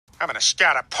I'm going to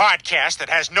start a podcast that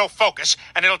has no focus,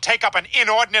 and it'll take up an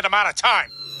inordinate amount of time.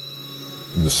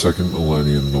 In the second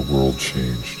millennium, the world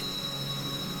changed.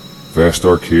 Vast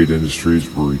arcade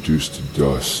industries were reduced to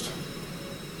dust.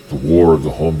 The war of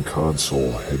the home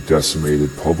console had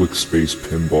decimated public space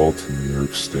pinball to near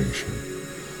extinction.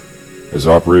 As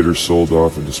operators sold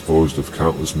off and disposed of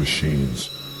countless machines,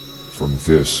 from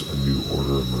this a new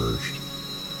order emerged.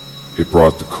 It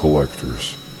brought the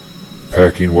collectors,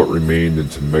 packing what remained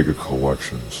into mega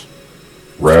collections,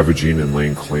 ravaging and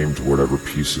laying claim to whatever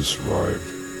pieces survived.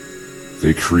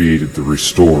 They created the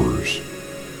restorers,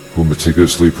 who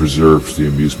meticulously preserved the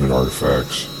amusement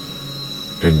artifacts,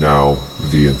 and now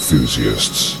the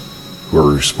enthusiasts, who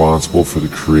are responsible for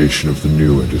the creation of the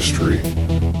new industry.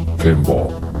 Pinball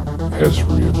has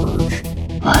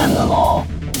reemerged. I am the law.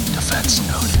 Defense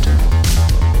noted.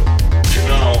 You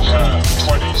now have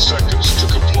 20 seconds to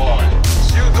comply.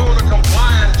 It's you doing the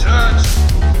compliant, Judge.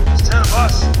 There's 10 of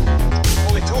us.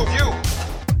 Only 2 of you.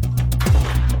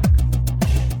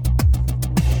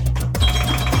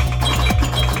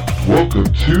 Welcome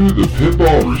to the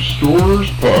Pinball Restorers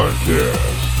Podcast.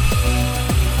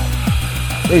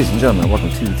 Ladies and gentlemen, welcome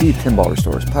to the Pinball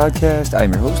Restorers Podcast.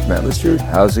 I'm your host, Matt Lister.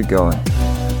 How's it going?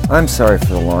 I'm sorry for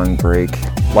the long break.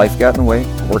 Life got in the way.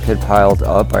 Work had piled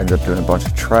up. I ended up doing a bunch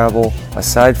of travel.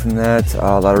 Aside from that,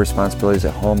 a lot of responsibilities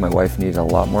at home. My wife needed a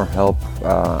lot more help.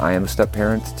 I am a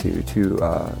step-parent to 2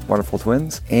 wonderful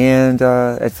twins. And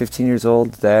at 15 years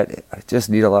old, that I just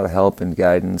need a lot of help and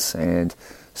guidance. And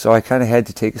so I kind of had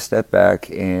to take a step back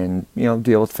and,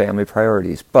 deal with family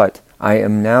priorities. But I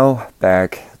am now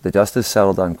back. The dust has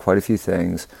settled on quite a few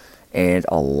things, and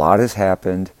a lot has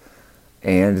happened,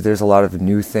 and there's a lot of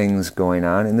new things going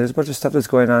on, and there's a bunch of stuff that's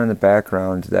going on in the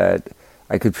background that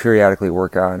I could periodically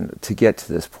work on to get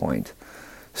to this point.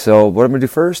 So what I'm going to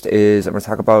do first is I'm going to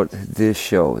talk about this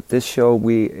show. This show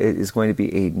it is going to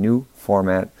be a new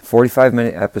format,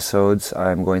 45-minute episodes.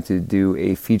 I'm going to do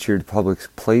a featured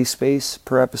public play space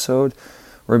per episode.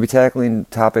 We're going to be tackling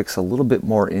topics a little bit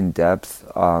more in depth,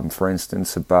 for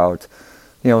instance, about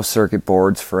circuit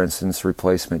boards, for instance,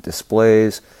 replacement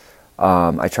displays.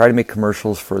 I try to make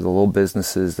commercials for the little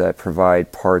businesses that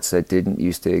provide parts that didn't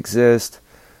used to exist,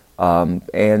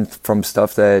 and from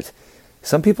stuff that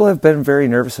some people have been very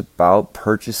nervous about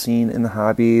purchasing in the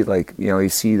hobby. Like, you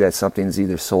see that something's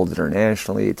either sold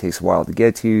internationally, it takes a while to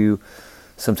get to you.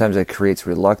 Sometimes that creates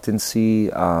reluctancy.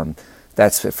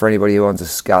 That's for anybody who owns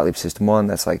a Gottlieb System 1.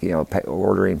 That's like,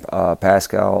 ordering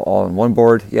Pascal all-in-one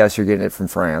board. Yes, you're getting it from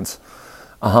France.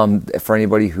 For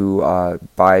anybody who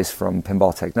buys from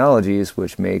Pinball Technologies,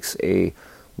 which makes a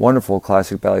wonderful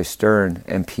classic Bally Stern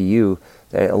MPU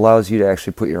that allows you to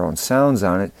actually put your own sounds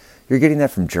on it, you're getting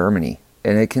that from Germany.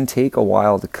 And it can take a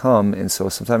while to come, and so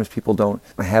sometimes people don't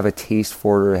have a taste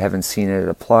for it or haven't seen it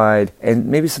applied, and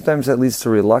maybe sometimes that leads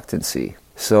to reluctancy.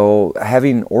 So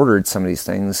having ordered some of these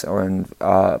things, and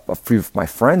a few of my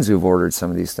friends who've ordered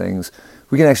some of these things,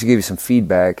 we can actually give you some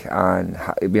feedback on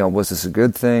how, was this a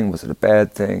good thing, was it a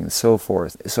bad thing, and so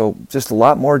forth. So just a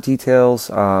lot more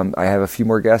details. I have a few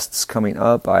more guests coming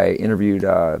up. I interviewed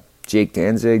Jake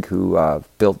Danzig, who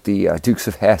built the Dukes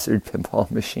of Hazzard pinball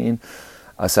machine.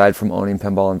 Aside from owning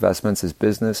Pinball Investments, his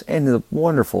business, and the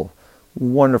wonderful,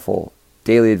 wonderful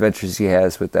daily adventures he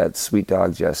has with that sweet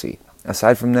dog, Jesse.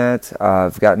 Aside from that,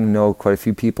 I've gotten to know quite a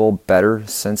few people better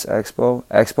since Expo.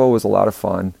 Expo was a lot of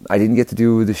fun. I didn't get to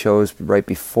do the shows right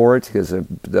before it because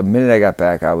the minute I got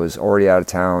back, I was already out of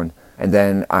town. And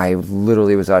then I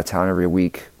literally was out of town every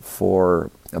week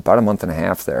for about a month and a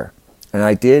half there. And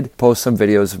I did post some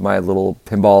videos of my little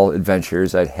pinball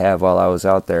adventures I'd have while I was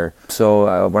out there.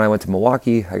 So when I went to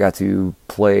Milwaukee, I got to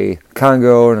play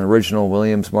Congo and an original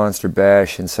Williams Monster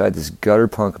Bash inside this gutter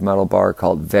punk metal bar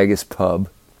called Vegas Pub.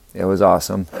 It was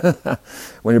awesome.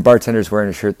 When your bartender's wearing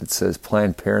a shirt that says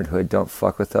Planned Parenthood, don't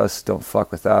fuck with us, don't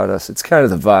fuck without us. It's kind of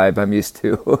the vibe I'm used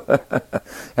to,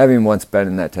 having once been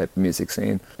in that type of music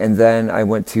scene. And then I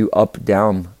went to Up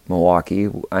Down Milwaukee,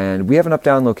 and we have an Up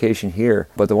Down location here,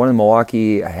 but the one in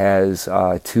Milwaukee has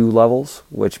 2 levels,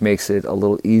 which makes it a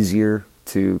little easier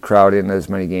to crowd in as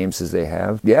many games as they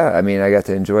have. Yeah, I got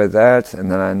to enjoy that. And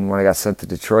then when I got sent to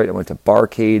Detroit, I went to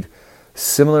Barcade.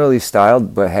 Similarly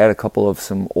styled, but had a couple of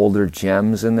some older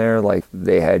gems in there. Like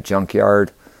they had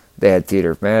Junkyard, they had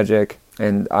Theater of Magic,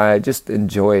 and I just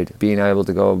enjoyed being able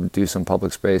to go do some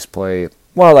public space play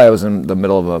while I was in the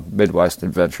middle of a Midwest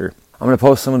adventure. I'm going to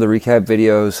post some of the recap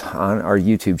videos on our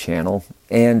YouTube channel.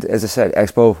 And as I said,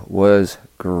 Expo was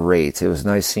great. It was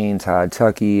nice seeing Todd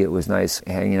Tuckey. It was nice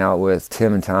hanging out with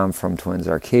Tim and Tom from Twins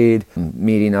Arcade,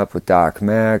 meeting up with Doc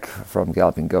Mack from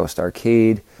Galloping Ghost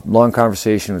Arcade. Long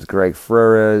conversation with Greg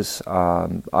Ferreras.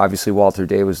 Obviously, Walter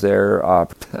Day was there.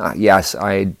 Yes,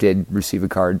 I did receive a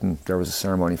card, and there was a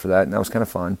ceremony for that, and that was kind of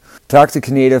fun. Talked to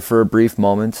Kaneda for a brief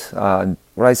moment.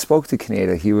 When I spoke to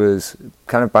Kaneda, he was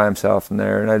kind of by himself in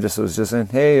there, and I was just saying,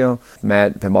 hey,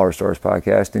 Matt, Pinball Restores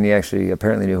podcast, and he actually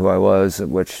apparently knew who I was,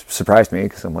 which surprised me,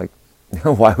 because I'm like,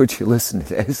 why would you listen to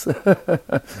this?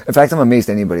 In fact, I'm amazed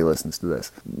anybody listens to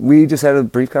this. We just had a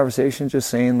brief conversation, just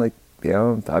saying, like,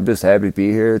 I'm just happy to be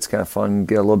here. It's kind of fun,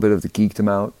 get a little bit of the geekdom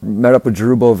out. Met up with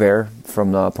Drew Bovair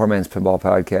from the Poor Man's Pinball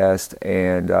podcast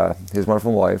and his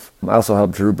wonderful wife. I also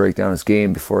helped Drew break down his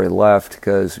game before he left,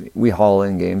 because we haul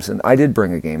in games, and I did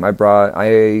bring a game.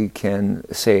 I can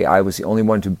say I was the only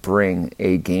one to bring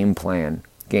a game plan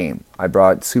game. I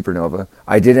brought Supernova.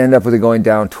 I did end up with it going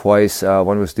down twice.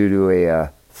 One was due to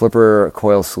a flipper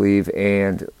coil sleeve,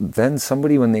 and then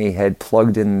somebody, when they had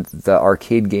plugged in the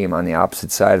arcade game on the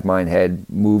opposite side of mine, had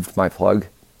moved my plug,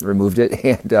 removed it,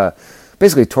 and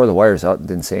basically tore the wires out and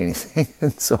didn't say anything.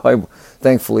 And so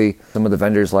thankfully, some of the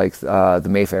vendors like the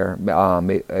Mayfair,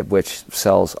 which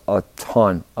sells a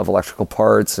ton of electrical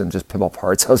parts and just pinball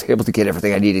parts, I was able to get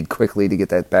everything I needed quickly to get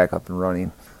that back up and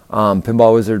running.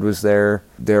 Pinball Wizard was there.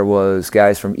 There was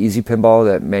guys from Easy Pinball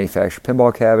that manufacture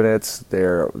pinball cabinets.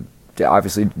 There,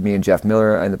 obviously, me and Jeff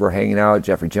Miller, and we're hanging out.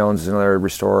 Jeffrey Jones is another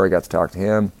restorer. I got to talk to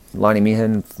him. Lonnie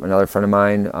Meehan, another friend of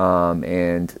mine,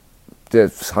 and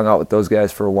just hung out with those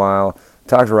guys for a while.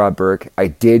 Talked to Rob Burke. I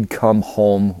did come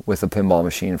home with a pinball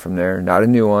machine from there, not a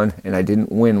new one, and I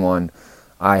didn't win one.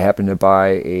 I happened to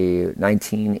buy a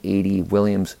 1980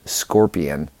 Williams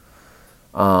Scorpion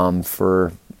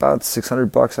for about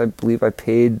 $600, I believe I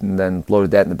paid, and then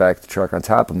loaded that in the back of the truck on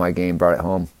top of my game, brought it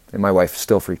home, and my wife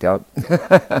still freaked out.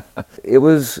 It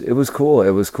was cool.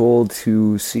 It was cool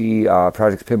to see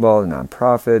Project Pinball, a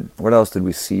nonprofit. What else did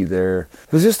we see there?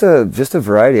 It was just a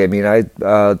variety. I mean,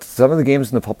 some of the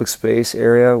games in the public space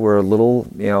area were a little,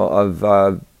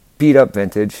 of beat up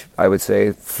vintage, I would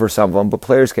say, for some of them, but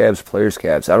players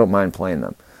cabs. I don't mind playing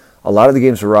them. A lot of the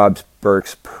games were Rob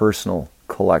Burke's personal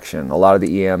collection, a lot of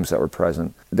the EMs that were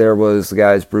present. There was the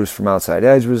guys, Bruce from Outside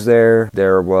Edge was there.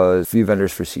 There was a few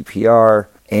vendors for CPR,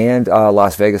 and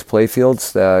Las Vegas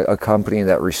Playfields, a company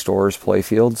that restores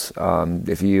playfields.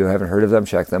 If you haven't heard of them,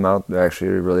 check them out. They're actually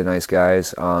really nice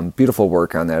guys. Beautiful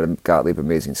work on that Gottlieb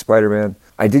Amazing Spider-Man.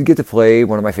 I did get to play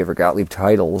one of my favorite Gottlieb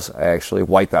titles, actually.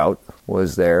 Wipeout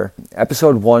was there.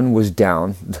 Episode 1 was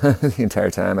down the entire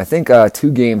time. I think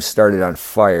 2 games started on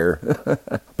fire.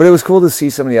 But it was cool to see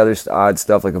some of the other odd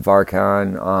stuff, like a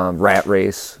Varcon, Rat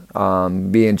Race.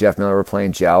 Me and Jeff Miller were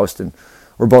playing Joust, and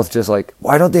we're both just like,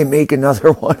 why don't they make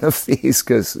another one of these?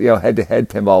 Because, head-to-head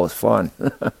pinball was fun.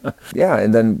 Yeah,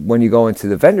 and then when you go into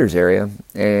the vendors area,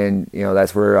 and,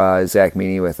 that's where Zach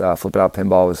Meany with Flip It Out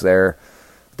Pinball was there.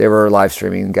 They were live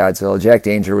streaming Godzilla. Jack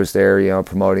Danger was there,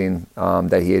 promoting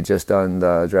that he had just done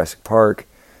the Jurassic Park.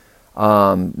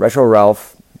 Retro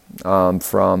Ralph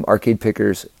from Arcade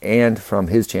Pickers and from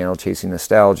his channel, Chasing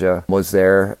Nostalgia, was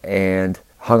there and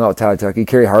hung out with Todd Tucky.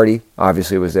 Kerry Hardy,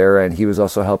 obviously, was there, and he was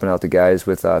also helping out the guys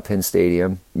with Pin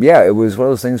Stadium. Yeah, it was one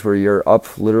of those things where you're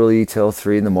up literally till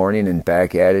 3 in the morning and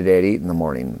back at it at 8 in the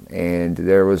morning. And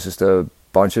there was just a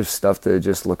bunch of stuff to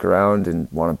just look around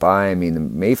and want to buy. I mean, the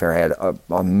Mayfair had an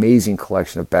amazing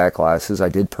collection of back glasses. I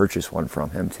did purchase one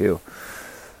from him too.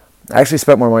 I actually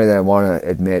spent more money than I want to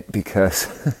admit, because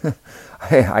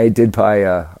I did buy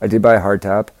a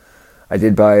hardtop. I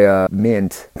did buy a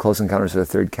Mint Close Encounters of the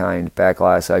Third Kind back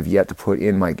glass I've yet to put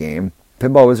in my game.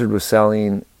 Pinball Wizard was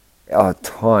selling a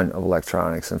ton of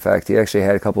electronics. In fact, he actually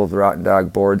had a couple of the Rotten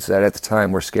Dog boards that at the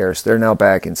time were scarce. They're now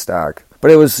back in stock.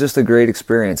 But it was just a great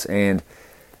experience, and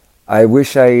I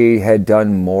wish I had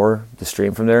done more to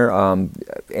stream from there,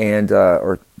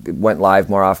 or went live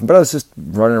more often. But I was just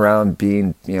running around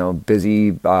being,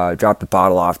 busy. Dropped a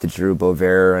bottle off to Drew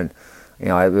Bovair, and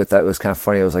I thought it was kind of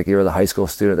funny. It was like you were the high school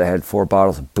student that had 4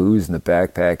 bottles of booze in the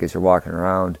backpack as you're walking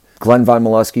around. Glenn Von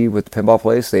Molesky with the Pinball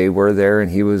Place, they were there, and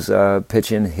he was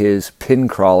pitching his pin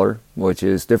crawler, which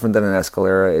is different than an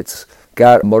Escalera. It's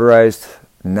got motorized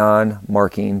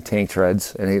non-marking tank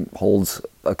treads, and it holds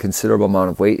a considerable amount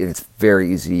of weight, and it's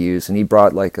very easy to use. And he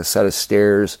brought like a set of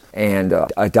stairs and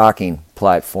a docking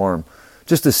platform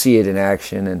just to see it in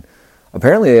action. And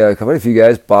apparently quite a few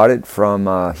guys bought it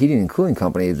from Heating and Cooling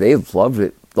Company. They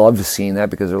loved seeing that,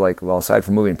 because they're like, well, aside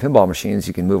from moving pinball machines,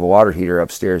 you can move a water heater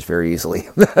upstairs very easily.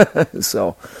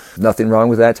 So nothing wrong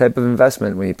with that type of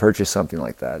investment when you purchase something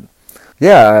like that.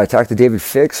 Yeah, I talked to David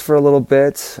Fix for a little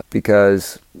bit,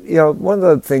 because, one of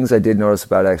the things I did notice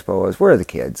about Expo was, where are the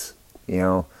kids?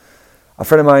 A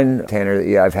friend of mine,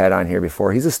 Tanner, I've had on here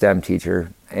before, he's a STEM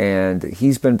teacher, and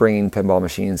he's been bringing pinball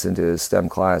machines into STEM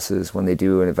classes when they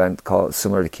do an event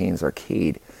similar to Kane's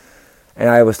Arcade. And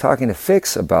I was talking to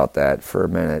Fix about that for a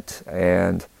minute,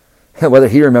 and whether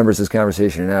he remembers this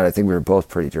conversation or not, I think we were both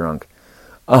pretty drunk.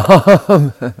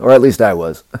 Or at least I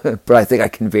was. But I think I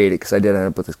conveyed it because I did end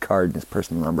up with his card and his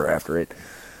personal number after it.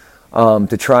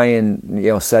 To try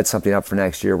and, set something up for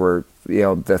next year where,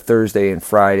 the Thursday and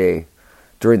Friday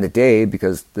during the day,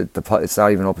 because it's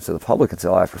not even open to the public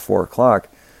until after 4 o'clock,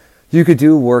 you could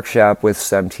do a workshop with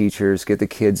STEM teachers, get the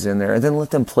kids in there, and then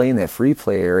let them play in that free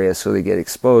play area so they get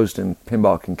exposed and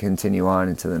pinball can continue on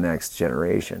into the next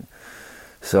generation.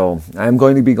 So I'm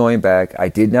going to be going back. I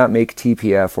did not make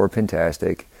TPF or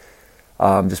Pintastic,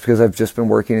 just because I've just been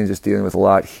working and just dealing with a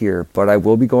lot here. But I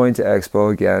will be going to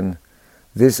Expo again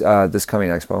this coming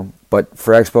Expo. But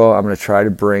for Expo, I'm going to try to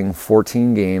bring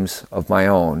 14 games of my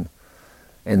own.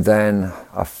 And then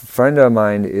a friend of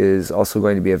mine is also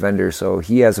going to be a vendor, so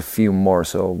he has a few more.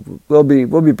 So we'll be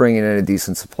bringing in a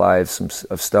decent supply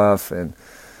of stuff, and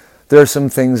there are some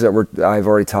things that I've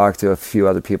already talked to a few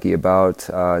other people about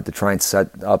to try and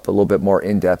set up a little bit more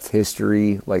in-depth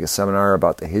history, like a seminar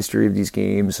about the history of these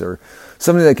games or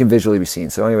something that can visually be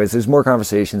seen. So anyways, there's more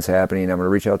conversations happening. I'm going to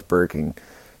reach out to Burke and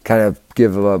kind of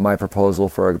give my proposal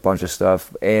for a bunch of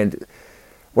stuff. And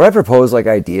when I propose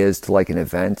ideas to an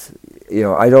event,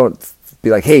 I don't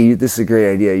be like, hey, this is a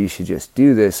great idea, you should just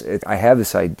do this. I have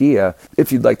this idea.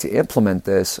 If you'd like to implement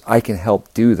this, I can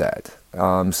help do that.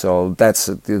 So that's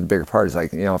the bigger part is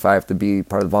if I have to be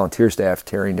part of the volunteer staff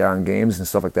tearing down games and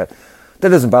stuff like that, that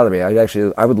doesn't bother me.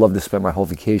 I would love to spend my whole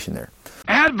vacation there.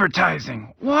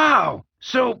 Advertising. Wow.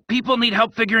 So people need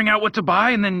help figuring out what to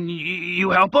buy and then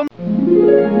you help them?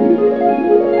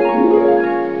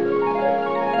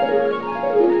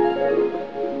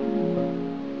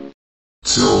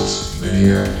 Tilt,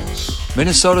 Minneapolis.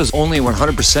 Minnesota's only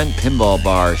 100% pinball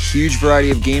bar. Huge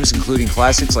variety of games including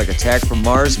classics like Attack from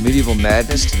Mars, Medieval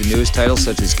Madness, to the newest titles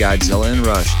such as Godzilla and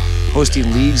Rush.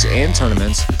 Hosting leagues and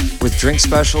tournaments with drink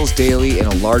specials daily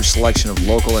and a large selection of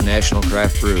local and national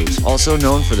craft brews. Also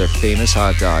known for their famous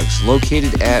hot dogs.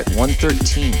 Located at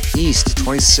 113 East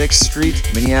 26th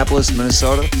Street, Minneapolis,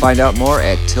 Minnesota. Find out more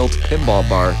at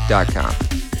tiltpinballbar.com.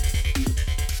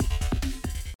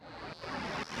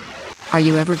 Are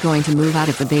you ever going to move out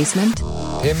of the basement?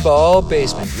 Pinball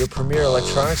Basement, your premier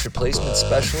electronics replacement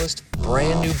specialist.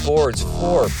 Brand new boards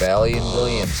for Bally &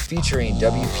 Williams, featuring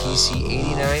WPC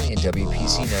 89 and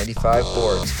WPC 95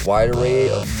 boards. Wide array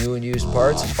of new and used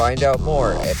parts. Find out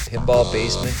more at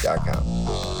pinballbasement.com.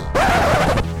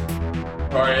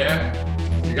 Oh,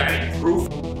 yeah? You got any proof?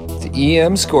 The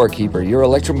EM Scorekeeper, your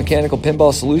electromechanical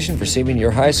pinball solution for saving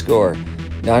your high score.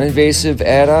 Non-invasive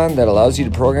add-on that allows you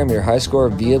to program your high score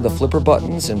via the flipper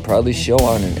buttons and proudly show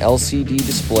on an LCD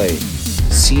display.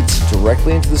 Seats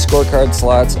directly into the scorecard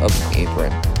slots of the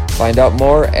apron. Find out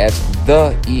more at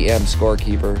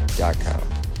theemscorekeeper.com.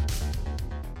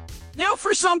 Now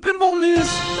for some pinball news.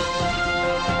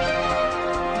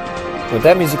 With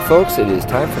that music, folks, it is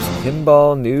time for some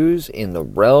pinball news in the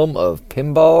realm of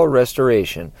pinball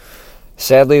restoration.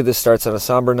 Sadly, this starts on a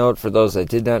somber note. For those that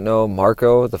did not know,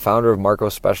 Marco, the founder of Marco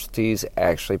Specialties,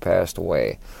 actually passed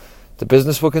away. The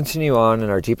business will continue on, and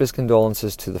our deepest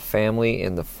condolences to the family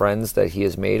and the friends that he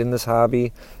has made in this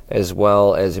hobby, as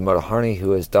well as Imoto Harney, who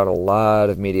has done a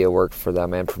lot of media work for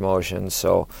them and promotion.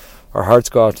 So our hearts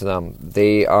go out to them.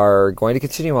 They are going to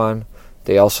continue on.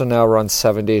 They also now run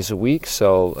 7 days a week.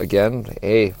 So again,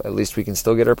 hey, at least we can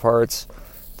still get our parts.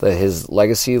 His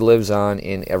legacy lives on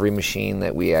in every machine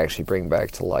that we actually bring back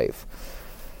to life.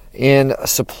 In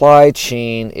supply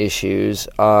chain issues,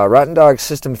 Rotten Dog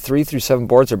System 3 through 7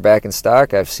 boards are back in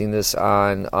stock. I've seen this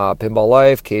on Pinball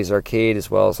Life, K's Arcade, as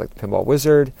well as the Pinball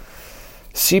Wizard.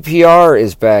 CPR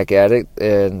is back at it,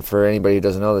 and for anybody who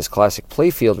doesn't know, this Classic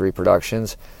Playfield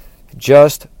reproductions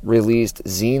just released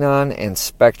Xenon and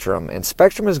Spectrum. And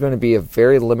Spectrum is going to be a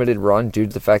very limited run due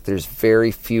to the fact there's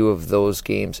very few of those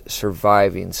games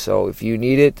surviving. So if you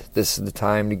need it, this is the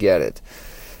time to get it.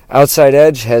 Outside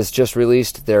Edge has just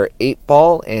released their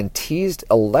 8-ball and teased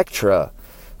Electra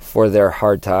for their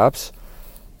hardtops.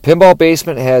 Pinball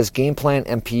Basement has Game Plan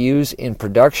MPUs in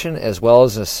production, as well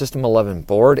as a System 11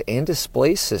 board and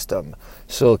display system.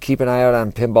 So keep an eye out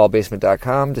on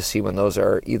pinballbasement.com to see when those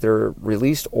are either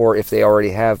released or if they already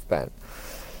have been.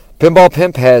 Pinball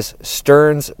Pimp has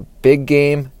Stearns, Big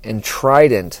Game, and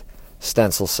Trident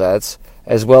stencil sets,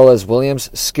 as well as Williams'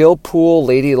 Skill Pool,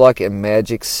 Lady Luck, and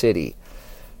Magic City.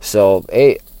 So,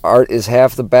 hey, art is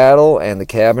half the battle, and the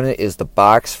cabinet is the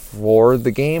box for the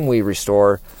game we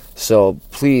restore. So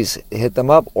please hit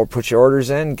them up or put your orders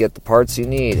in, get the parts you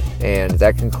need. And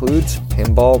that concludes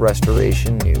Pinball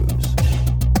Restoration News.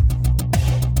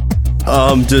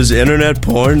 Does internet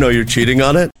porn know you're cheating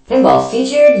on it? Pinball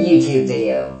featured YouTube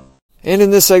video. And in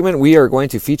this segment, we are going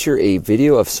to feature a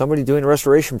video of somebody doing a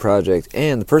restoration project.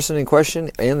 And the person in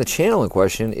question and the channel in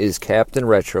question is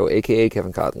Capt'N'retro, aka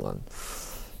Kevin Coughlin.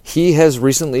 He has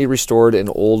recently restored an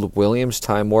old Williams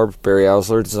Time Warp Barry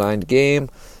Osler designed game.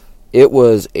 It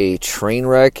was a train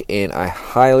wreck, and I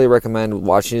highly recommend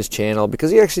watching his channel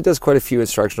because he actually does quite a few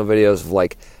instructional videos of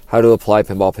like how to apply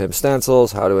pinball pimp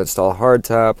stencils, how to install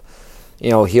hardtop. You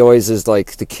know, he always is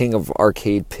like the king of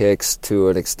arcade picks to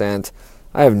an extent.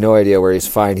 I have no idea where he's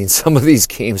finding some of these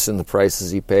games and the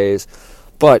prices he pays.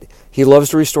 But he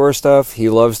loves to restore stuff. He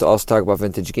loves to also talk about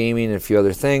vintage gaming and a few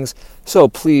other things. So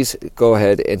please go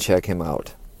ahead and check him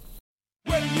out.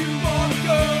 When you wanna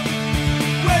go,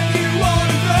 when you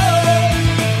wanna know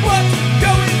what's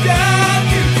going down,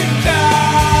 you can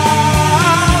count.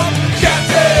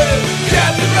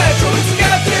 Capt'N'Retro, it's the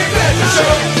Capt'N'Retro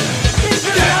Show.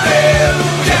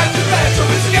 Capt'N'Retro,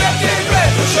 it's the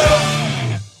Capt'N'Retro Show.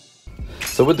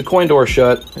 So with the coin door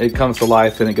shut, it comes to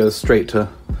life and it goes straight to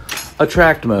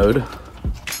attract mode.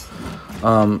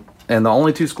 And the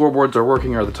only two scoreboards are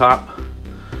working are the top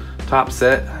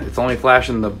set. It's only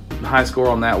flashing the high score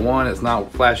on that one. It's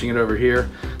not flashing it over here.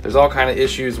 There's all kind of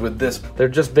issues with this. They're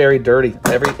just very dirty.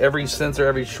 Every sensor,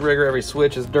 every trigger, every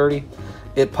switch is dirty.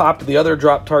 It popped the other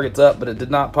drop targets up, but it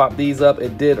did not pop these up.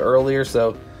 It did earlier,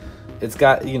 so it's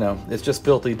got, you know, it's just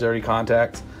filthy, dirty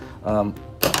contacts.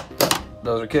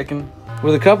 Those are kicking.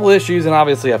 With a couple issues and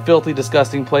obviously a filthy,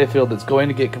 disgusting playfield that's going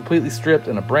to get completely stripped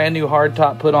and a brand new hard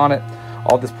top put on it.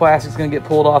 All this plastic's going to get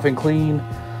pulled off and clean.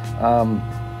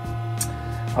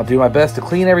 I'll do my best to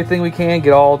clean everything we can,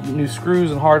 get all new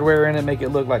screws and hardware in it, make it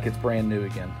look like it's brand new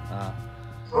again.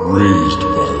 Raised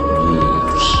by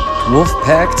wolves.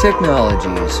 Wolfpac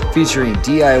Technologies, featuring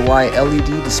DIY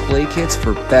LED display kits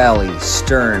for Bally,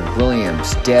 Stern,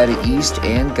 Williams, Data East,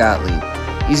 and Gottlieb.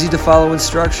 Easy to follow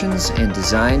instructions and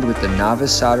designed with the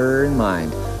novice solderer in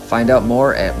mind. Find out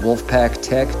more at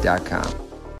wolfpactech.com.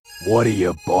 What are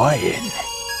you buying?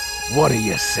 What are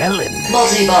you selling?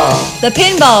 Multi-ball. The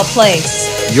Pinball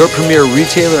Place. Your premier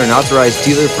retailer and authorized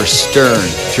dealer for Stern,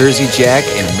 Jersey Jack,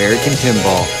 and American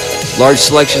Pinball. Large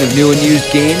selection of new and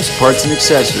used games, parts, and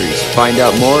accessories. Find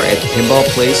out more at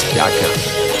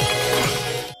pinballplace.com.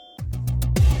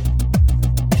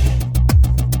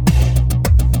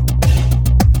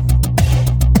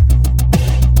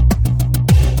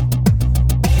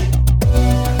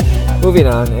 Moving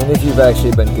on, and if you've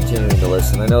actually been continuing to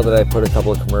listen, I know that I put a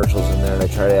couple of commercials in there and I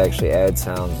try to actually add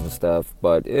sounds and stuff,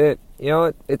 but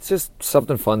it's just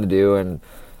something fun to do, and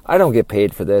I don't get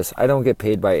paid for this. I don't get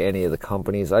paid by any of the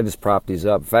companies. I just prop these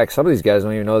up. In fact, some of these guys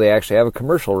don't even know they actually have a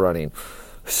commercial running.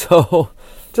 So,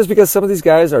 just because some of these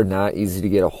guys are not easy to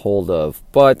get a hold of,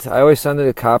 but I always send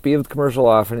a copy of the commercial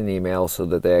off in an email so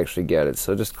that they actually get it.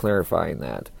 So just clarifying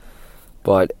that.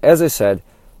 But as I said,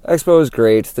 Expo is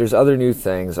great. There's other new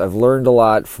things. I've learned a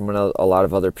lot from a lot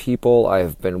of other people.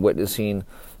 I've been witnessing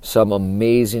some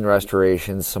amazing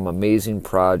restorations, some amazing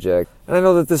projects. And I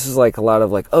know that this is like a lot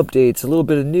of like updates, a little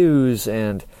bit of news,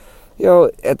 and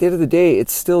at the end of the day,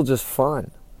 it's still just fun.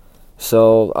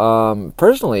 So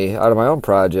personally, out of my own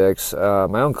projects,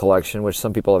 my own collection, which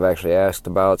some people have actually asked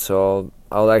about, so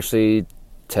I'll actually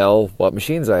tell what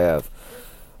machines I have.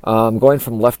 Going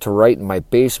from left to right in my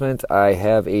basement, I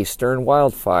have a Stern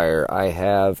Wildfire. I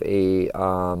have a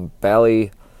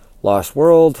Bally Lost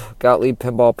World, Gottlieb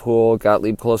Pinball Pool,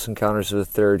 Gottlieb Close Encounters of the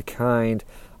Third Kind.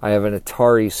 I have an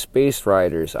Atari Space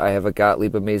Riders. I have a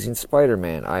Gottlieb Amazing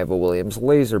Spider-Man. I have a Williams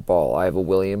Laser Ball. I have a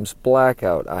Williams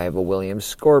Blackout. I have a Williams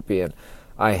Scorpion.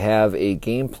 I have a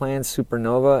Game Plan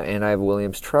Supernova, and I have a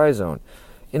Williams Trizone.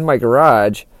 In my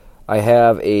garage, I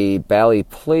have a Bally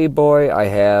Playboy, I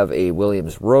have a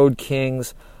Williams Road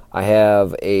Kings, I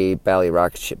have a Bally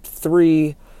Rocket Ship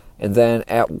 3, and then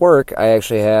at work I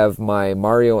actually have my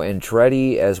Mario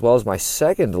Andretti as well as my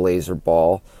second laser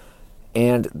ball.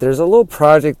 And there's a little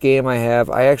project game I have.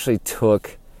 I actually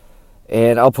took,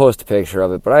 and I'll post a picture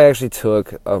of it, but I actually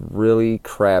took a really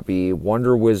crappy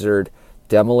Wonder Wizard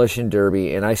Demolition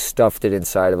Derby and I stuffed it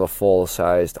inside of a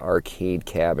full-sized arcade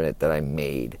cabinet that I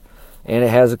made. And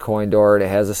it has a coin door, and it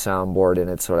has a soundboard in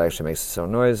it, so it actually makes its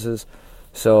own noises.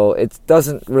 So it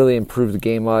doesn't really improve the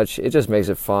game much. It just makes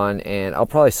it fun, and I'll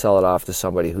probably sell it off to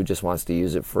somebody who just wants to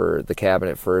use it for the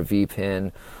cabinet for a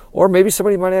V-pin, or maybe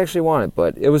somebody might actually want it,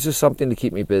 but it was just something to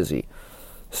keep me busy.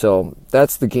 So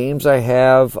that's the games I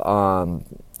have.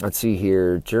 Let's see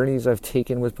here. Journeys I've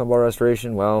taken with pinball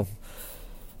restoration. Well,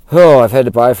 I've had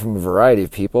to buy from a variety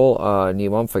of people.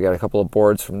 New-Month, I got a couple of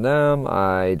boards from them.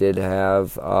 I did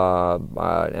have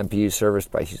an MPU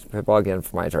serviced by Houston Pinball, again,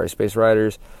 for my Atari Space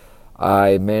Riders.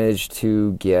 I managed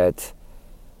to get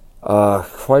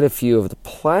quite a few of the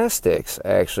plastics,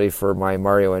 actually, for my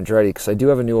Mario Andretti, because I do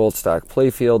have a new old stock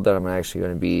playfield that I'm actually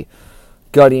going to be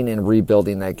gutting and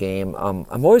rebuilding that game.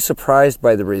 I'm always surprised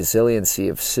by the resiliency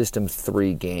of System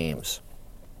 3 games,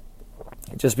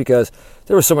 just because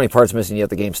there were so many parts missing, yet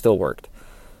the game still worked.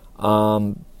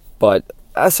 But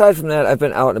aside from that, I've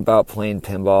been out and about playing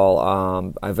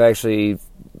pinball. I've actually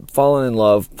fallen in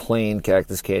love playing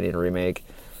Cactus Canyon Remake.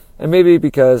 And maybe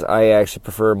because I actually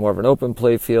prefer more of an open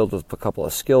play field with a couple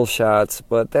of skill shots,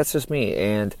 but that's just me.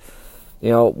 And,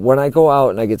 when I go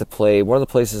out and I get to play, one of the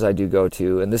places I do go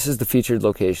to, and this is the featured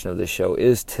location of this show,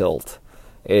 is Tilt.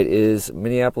 It is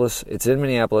Minneapolis. It's in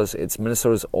Minneapolis. It's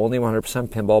Minnesota's only 100%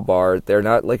 pinball bar. They're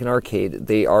not like an arcade.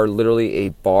 They are literally a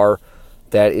bar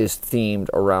that is themed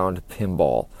around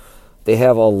pinball. They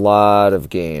have a lot of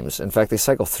games. In fact, they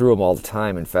cycle through them all the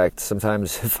time. In fact,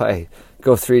 sometimes if I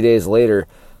go 3 days later,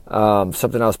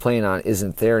 something I was playing on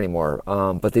isn't there anymore.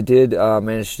 But they did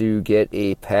manage to get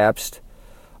a Pabst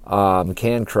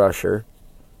Can Crusher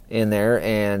in there,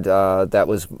 and that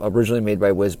was originally made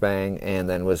by Whiz Bang and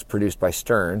then was produced by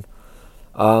Stern.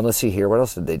 Let's see here. What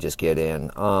else did they just get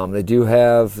in? They do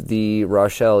have the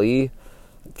Rush LE,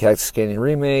 Cactus Canyon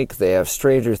Remake. They have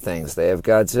Stranger Things. They have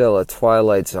Godzilla,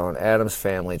 Twilight Zone, Addams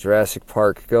Family, Jurassic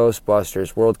Park,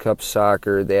 Ghostbusters, World Cup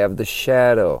Soccer. They have The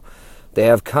Shadow. They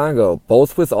have Congo,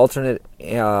 both with alternate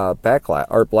black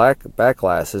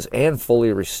backglasses and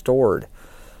fully restored.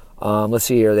 Let's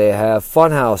see here. They have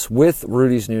Funhouse with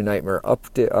Rudy's New Nightmare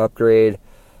upgrade.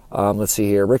 Let's see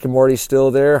here. Rick and Morty's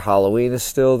still there. Halloween is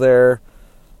still there.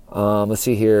 Let's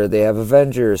see here. They have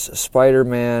Avengers,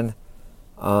 Spider-Man.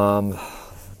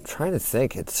 Trying to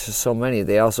think. It's just so many.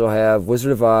 They also have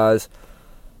Wizard of Oz.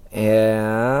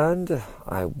 And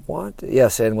and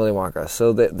Willy Wonka.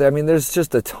 So, there's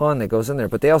just a ton that goes in there.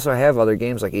 But they also have other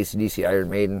games like AC/DC, Iron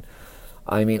Maiden.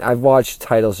 I've watched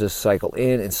titles just cycle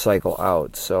in and cycle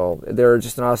out. So, they're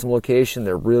just an awesome location.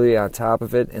 They're really on top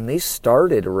of it. And they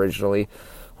started originally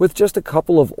with just a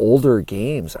couple of older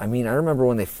games. I remember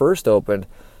when they first opened,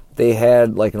 they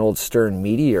had like an old Stern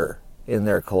Meteor in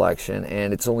their collection.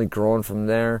 And it's only grown from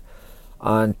there.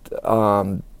 On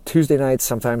Tuesday nights,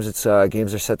 sometimes it's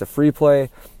games are set to free play.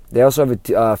 They also have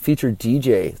a featured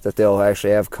DJ that they'll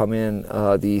actually have come in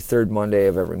the third Monday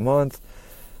of every month.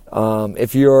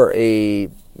 If you're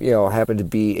happen to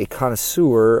be a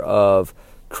connoisseur of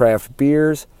craft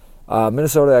beers,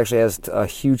 Minnesota actually has a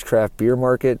huge craft beer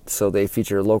market, so they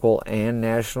feature local and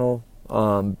national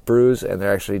brews, and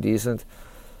they're actually decent.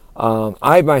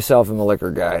 I myself am a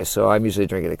liquor guy, so I'm usually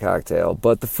drinking a cocktail.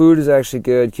 But the food is actually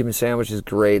good. Cuban sandwich is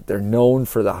great. They're known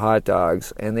for the hot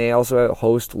dogs. And they also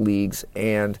host leagues,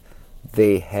 and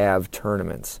they have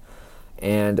tournaments.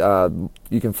 And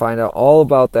you can find out all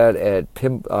about that at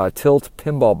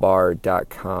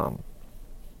tiltpinballbar.com.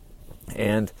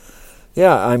 And,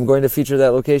 I'm going to feature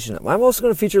that location. I'm also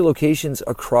going to feature locations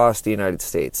across the United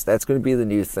States. That's going to be the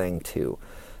new thing, too.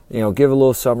 Give a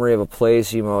little summary of a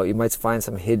place. You might find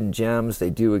some hidden gems. They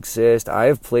do exist. I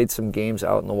have played some games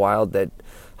out in the wild that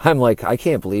I'm like, I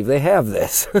can't believe they have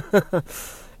this.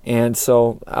 And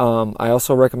so I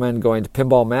also recommend going to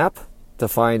Pinball Map to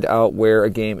find out where a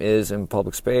game is in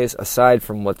public space, aside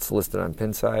from what's listed on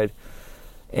Pinside.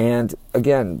 And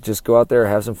again, just go out there,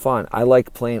 have some fun. I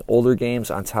like playing older games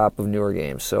on top of newer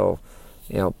games. So,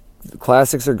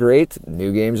 classics are great.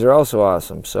 New games are also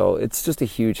awesome. So it's just a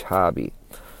huge hobby.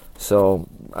 So,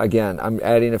 again, I'm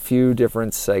adding a few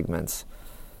different segments.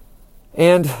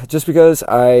 And just because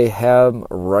I am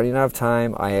running out of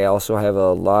time, I also have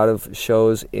a lot of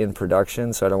shows in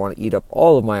production, so I don't want to eat up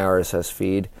all of my RSS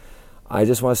feed. I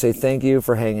just want to say thank you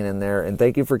for hanging in there, and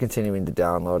thank you for continuing to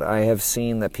download. I have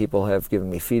seen that people have given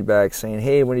me feedback saying,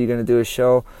 hey, when are you going to do a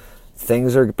show?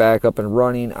 Things are back up and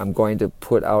running. I'm going to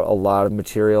put out a lot of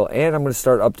material, and I'm going to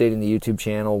start updating the YouTube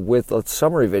channel with a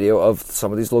summary video of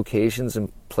some of these locations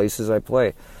and places I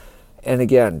play. And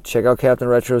again, check out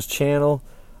Capt'N'Retro's channel.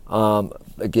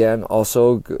 Again,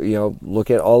 also, look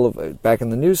at all of it back in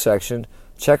the news section.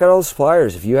 Check out all the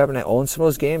suppliers. If you happen to own some of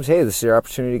those games, hey, this is your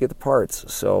opportunity to get the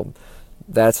parts. So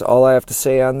that's all I have to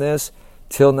say on this.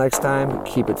 Till next time,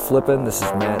 keep it flippin'. This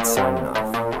is Matt signing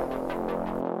off.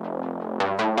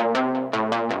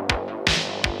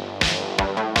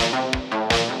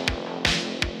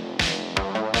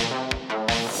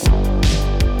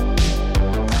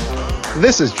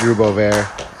 This is Drew Bovair,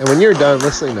 and when you're done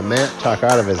listening to Matt talk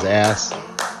out of his ass,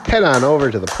 head on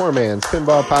over to the Poor Man's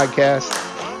Pinball Podcast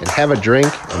and have a drink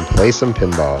and play some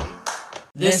pinball.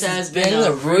 This has been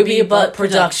a Ruby Butt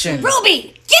production.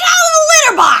 Ruby!